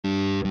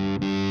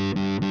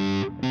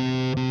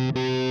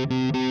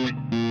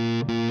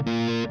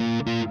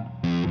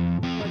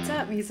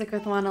Sick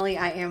with Monolly.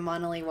 I am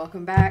Monolly.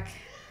 Welcome back.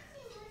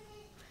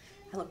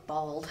 I look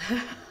bald.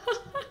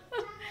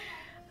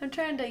 I'm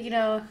trying to,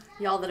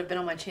 y'all that have been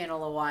on my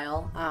channel a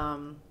while,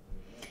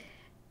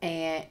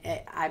 and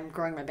I'm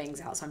growing my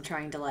bangs out, so I'm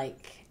trying to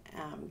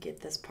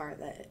get this part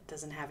that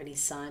doesn't have any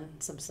sun,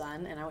 some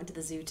sun. And I went to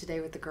the zoo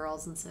today with the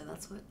girls, and so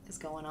that's what is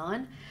going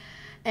on.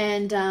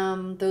 And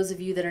those of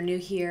you that are new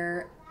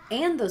here,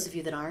 and those of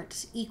you that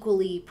aren't,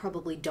 equally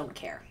probably don't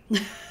care.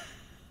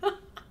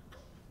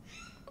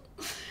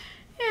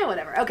 Yeah,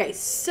 whatever. Okay,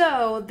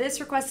 so this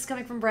request is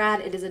coming from Brad.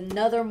 It is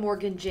another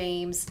Morgan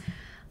James,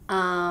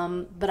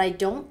 but I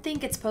don't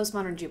think it's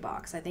Postmodern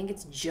Jukebox. I think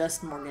it's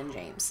just Morgan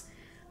James.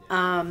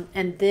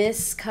 And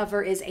this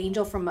cover is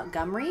Angel from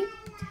Montgomery.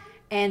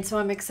 And so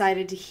I'm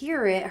excited to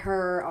hear it.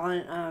 Her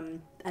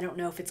on, I don't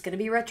know if it's going to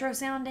be retro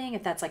sounding,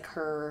 if that's like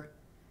her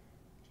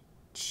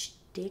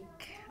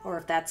shtick, or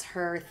if that's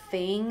her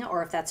thing,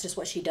 or if that's just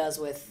what she does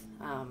with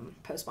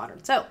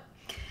Postmodern. So,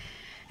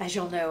 as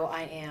you'll know,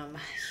 I am a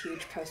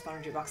huge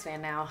Postmodern Jukebox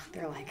fan now.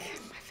 They're like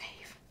my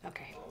fave.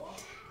 Okay,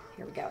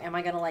 here we go. Am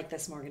I going to like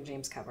this Morgan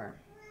James cover?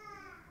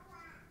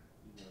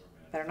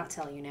 Better not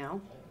tell you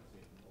now.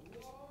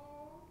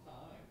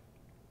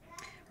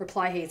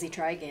 Reply Hazy,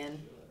 try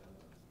again.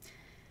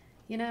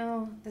 You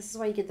know, this is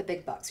why you get the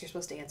big bucks. You're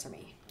supposed to answer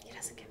me. He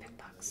doesn't get big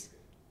bucks.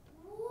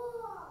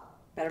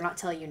 Better not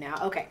tell you now.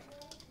 Okay.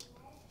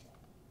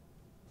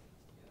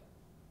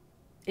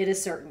 It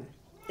is certain.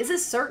 Is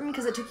this certain?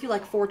 Because it took you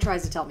like 4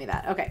 tries to tell me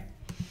that. Okay.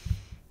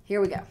 Here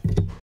we go.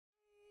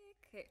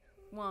 Okay.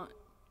 1,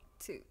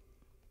 2,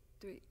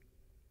 3.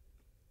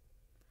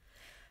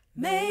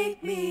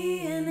 Make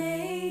me an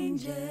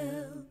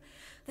angel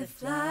that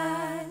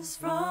flies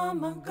from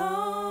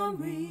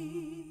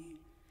Montgomery.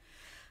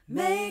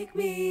 Make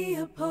me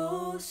a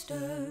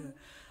poster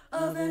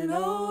of an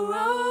old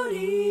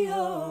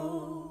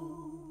rodeo.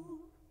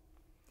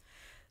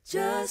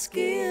 Just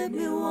give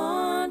me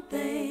one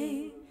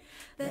thing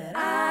that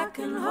I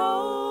can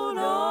hold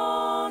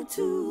on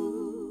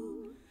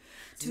to.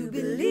 To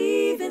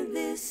believe in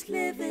this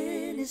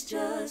living is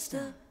just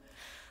a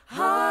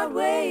hard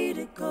way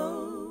to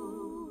go.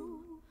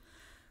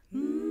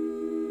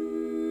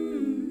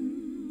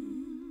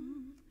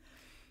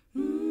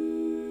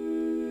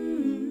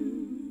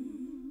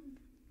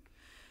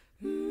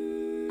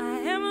 I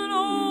am an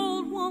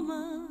old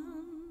woman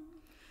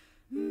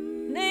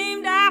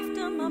named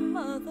after my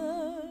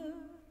mother.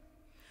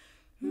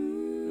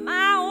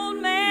 My old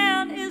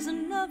man is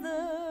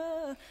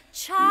another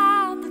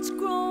child that's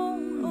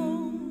grown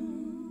old.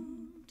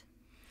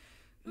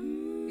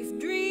 If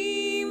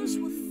dreams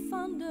were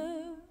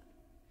thunder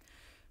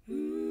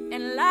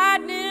and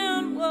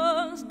lightning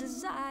was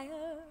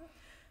desire,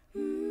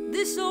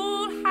 this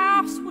old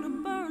house would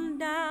have burned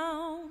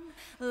down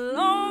a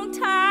long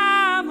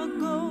time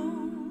ago.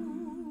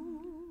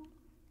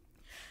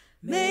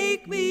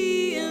 Make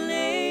me an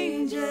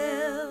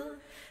angel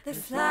that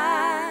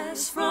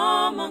flies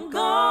from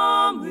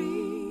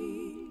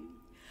Montgomery.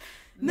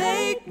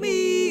 Make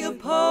me a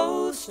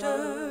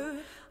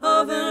poster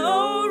of an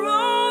old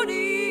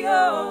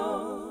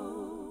rodeo.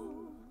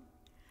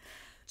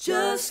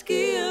 Just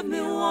give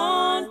me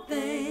one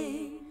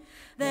thing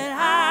that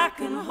I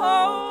can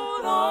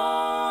hold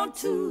on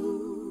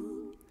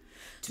to.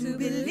 To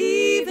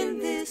believe in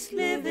this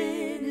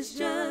living is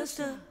just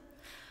a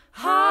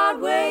hard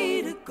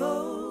way to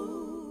go.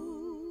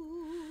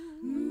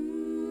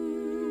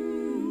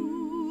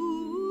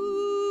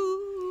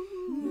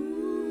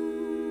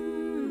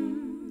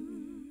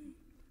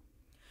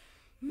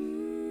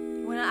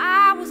 When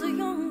I was a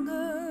young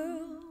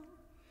girl,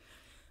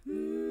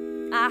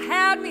 I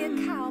had me a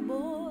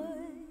cowboy.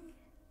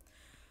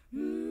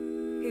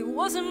 He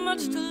wasn't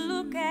much to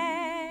look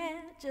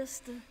at,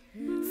 just a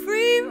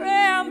free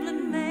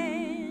rambling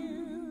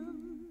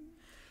man.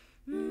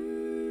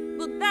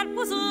 But that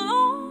was a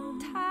long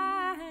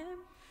time,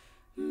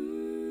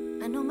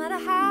 and no matter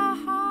how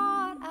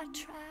hard I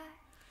tried,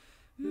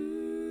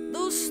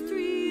 those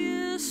 3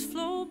 years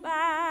flow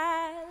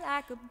by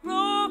like a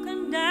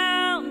broken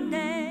down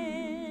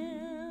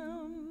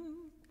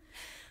dam.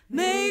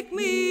 Make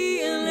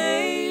me an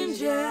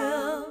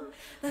angel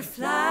that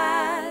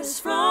flies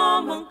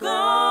from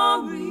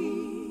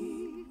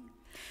Montgomery.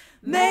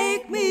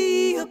 Make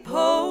me a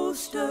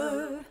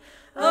poster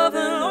of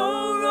an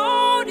old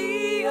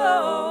rodeo.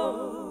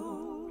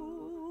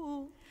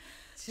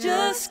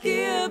 Just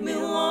give me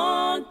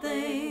one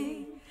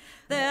thing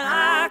that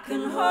I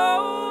can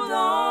hold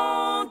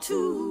on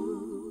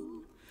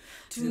to.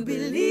 To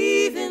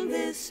believe in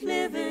this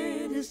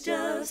living is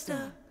just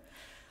a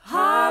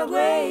hard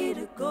way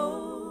to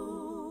go.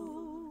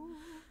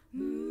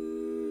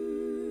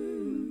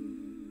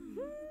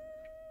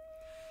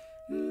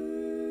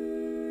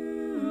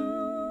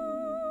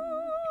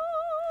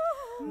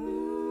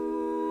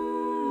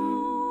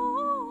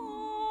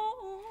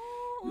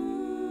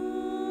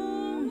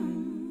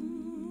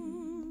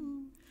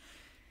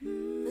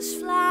 There's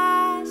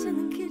flies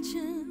in the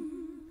kitchen.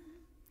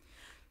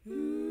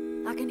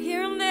 can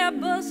hear them there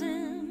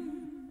buzzing,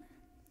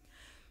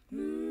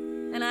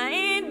 and I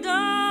ain't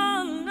done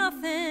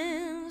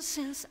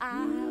since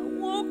I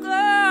woke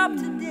up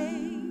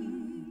today.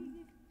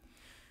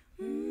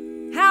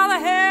 How the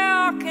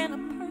hell can a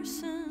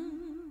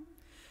person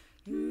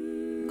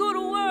go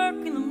to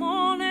work in the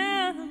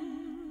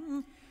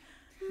morning,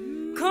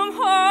 come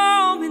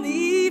home in the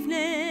evening,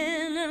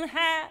 and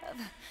have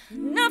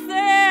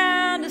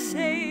nothing to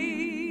say?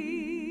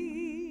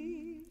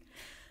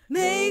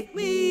 Make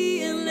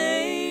me an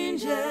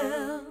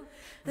angel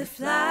that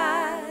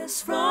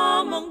flies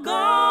from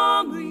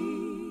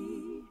Montgomery.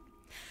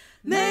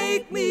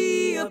 Make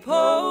me a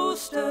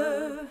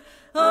poster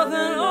of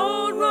an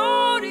old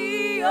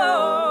rodeo.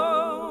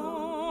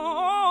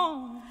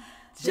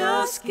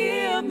 Just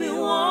give me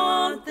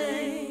one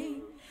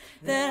thing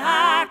that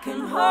I can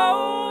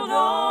hold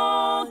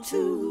on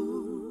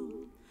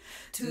to.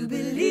 To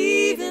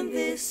believe in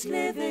this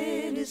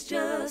living is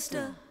just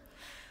a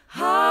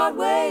hard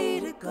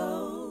way to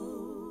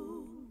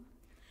go.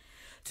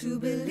 To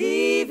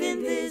believe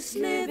in this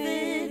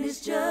living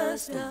is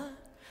just a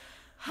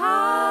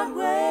hard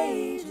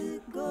way to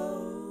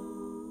go.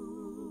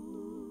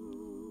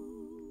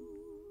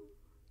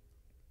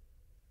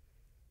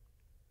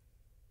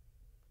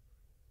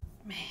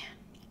 Man,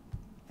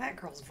 that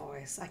girl's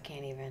voice, I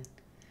can't even.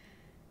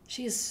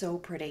 She is so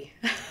pretty.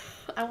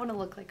 I want to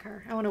look like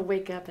her. I want to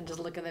wake up and just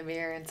look in the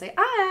mirror and say,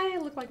 I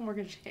look like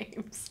Morgan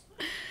James.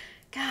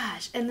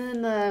 Gosh. And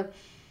then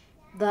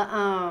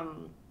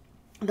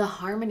the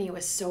harmony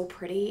was so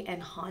pretty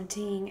and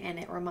haunting, and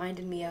it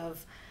reminded me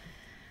of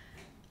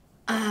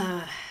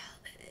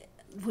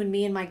when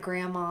me and my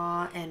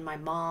grandma and my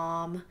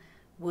mom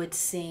would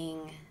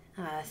sing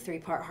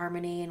 3-part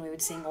harmony, and we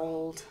would sing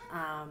old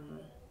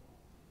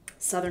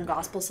Southern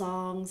gospel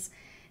songs,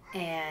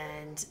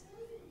 and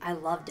I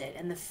loved it.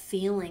 And the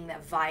feeling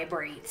that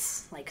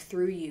vibrates like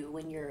through you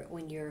when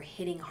you're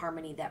hitting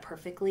harmony that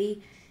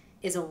perfectly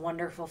is a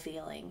wonderful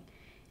feeling.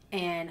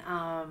 And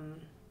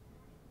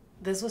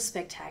this was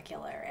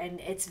spectacular, and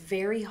it's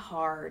very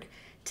hard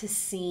to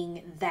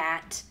sing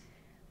that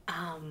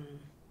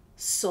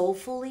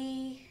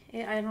soulfully,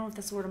 I don't know if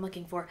that's the word I'm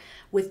looking for,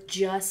 with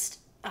just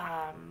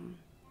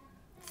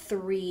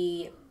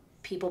 3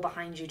 people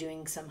behind you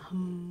doing some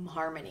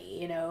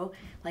harmony, you know,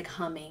 like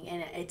humming,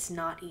 and it's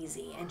not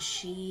easy. And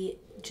she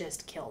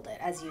just killed it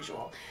as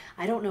usual.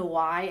 I don't know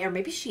why, or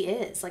maybe she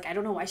is, like, I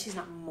don't know why she's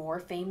not more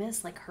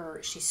famous. Like,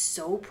 she's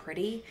so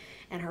pretty,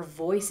 and her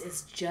voice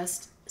is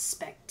just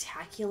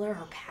spectacular.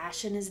 Her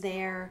passion is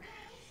there.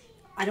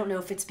 I don't know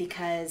if it's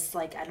because,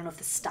 like, I don't know if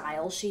the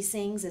style she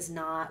sings is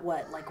not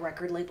what, like,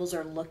 record labels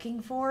are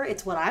looking for.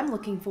 It's what I'm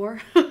looking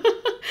for.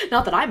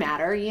 Not that I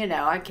matter, you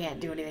know, I can't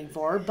do anything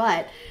for her,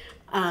 but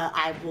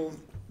I will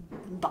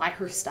buy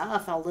her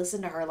stuff. I'll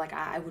listen to her. Like,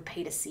 I would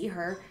pay to see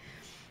her.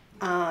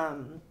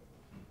 And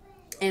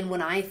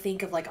when I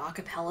think of, like, a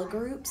cappella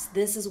groups,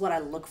 this is what I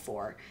look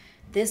for.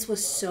 This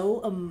was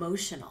so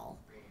emotional,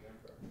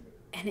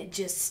 and it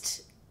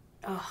just,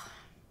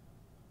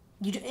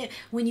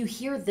 when you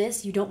hear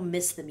this, you don't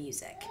miss the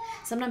music.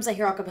 Sometimes I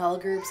hear a cappella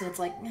groups and it's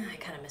like, I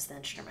kind of miss the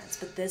instruments.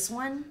 But this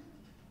one,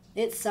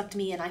 it sucked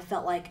me, and I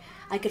felt like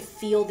I could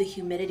feel the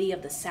humidity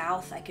of the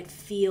South. I could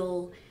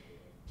feel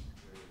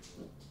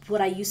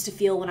what I used to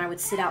feel when I would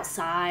sit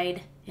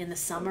outside in the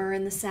summer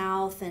in the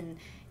South, and,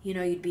 you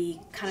know, you'd be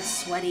kind of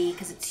sweaty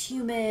because it's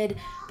humid,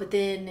 but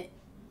then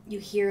you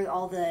hear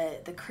all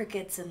the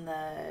crickets and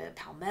the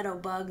palmetto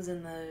bugs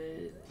and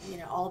the, you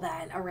know, all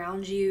that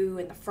around you,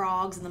 and the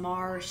frogs in the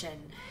marsh, and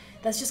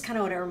that's just kind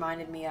of what it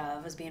reminded me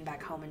of as being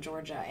back home in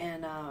Georgia.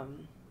 And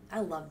I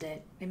loved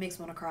it. It makes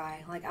me want to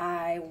cry. Like,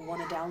 I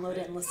want to download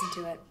it and listen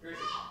to it.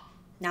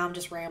 Now I'm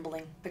just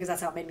rambling because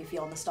that's how it made me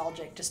feel,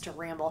 nostalgic, just to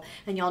ramble.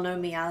 And y'all know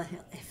me,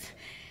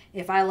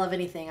 if I love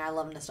anything, I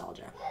love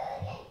nostalgia.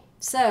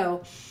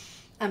 So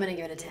I'm going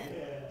to give it a 10.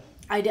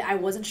 I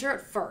wasn't sure at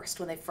first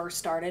when they first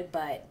started,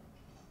 but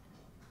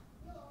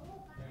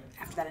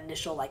after that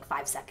initial, like,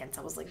 5 seconds,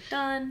 I was like,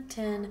 done,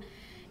 10.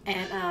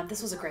 And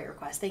this was a great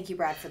request. Thank you,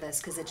 Brad, for this,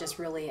 because it just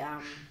really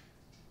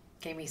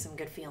gave me some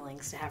good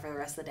feelings to have for the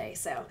rest of the day.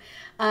 So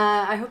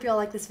I hope y'all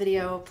like this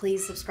video.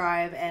 Please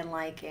subscribe and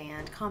like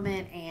and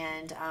comment,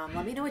 and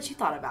let me know what you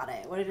thought about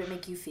it. What did it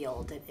make you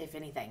feel, if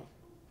anything?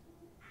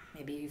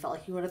 Maybe you felt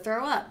like you wanted to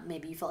throw up.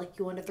 Maybe you felt like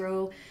you wanted to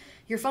throw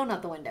your phone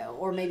out the window.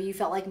 Or maybe you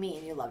felt like me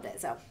and you loved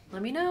it. So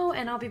let me know,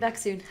 and I'll be back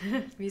soon.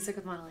 Music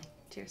with Monolith.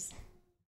 Cheers.